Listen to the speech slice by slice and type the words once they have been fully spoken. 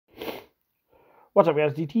What's up,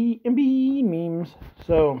 guys? DTMB memes.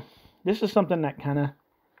 So, this is something that kind of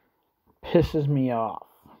pisses me off.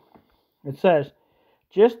 It says,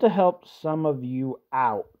 just to help some of you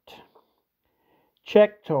out.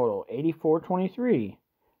 Check total 84.23.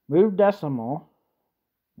 Move decimal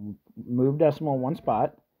one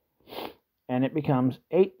spot, and it becomes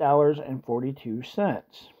 $8.42.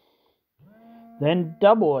 Then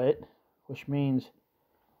double it, which means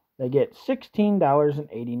they get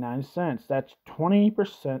 $16.89. That's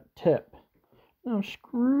 20% tip. Now,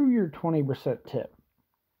 screw your 20% tip.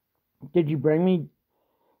 Did you bring me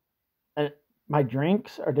my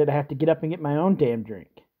drinks, or did I have to get up and get my own damn drink?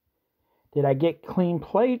 Did I get clean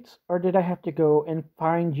plates, or did I have to go and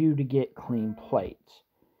find you to get clean plates?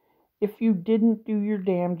 If you didn't do your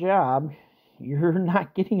damn job, you're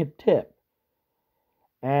not getting a tip.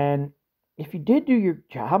 And if you did do your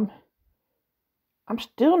job, I'm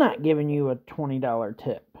still not giving you a $20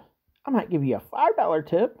 tip. I might give you a $5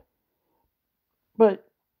 tip, but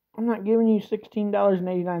I'm not giving you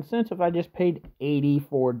 $16.89 if I just paid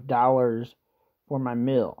 $84 for my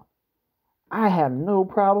meal. I have no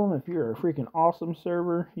problem if you're a freaking awesome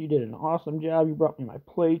server. You did an awesome job. You brought me my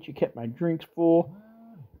plates. You kept my drinks full.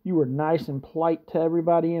 You were nice and polite to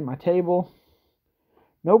everybody in my table.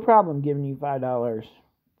 No problem giving you $5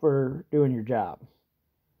 for doing your job.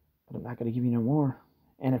 But I'm not going to give you no more.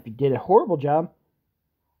 And if you did a horrible job,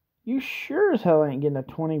 you sure as hell ain't getting a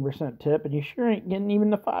 20% tip, and you sure ain't getting even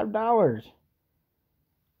the $5.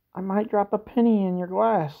 I might drop a penny in your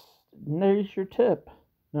glass, and there's your tip.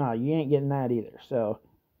 No, you ain't getting that either. So,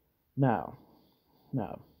 no.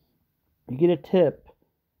 You get a tip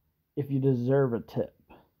if you deserve a tip.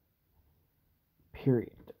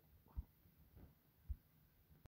 Period.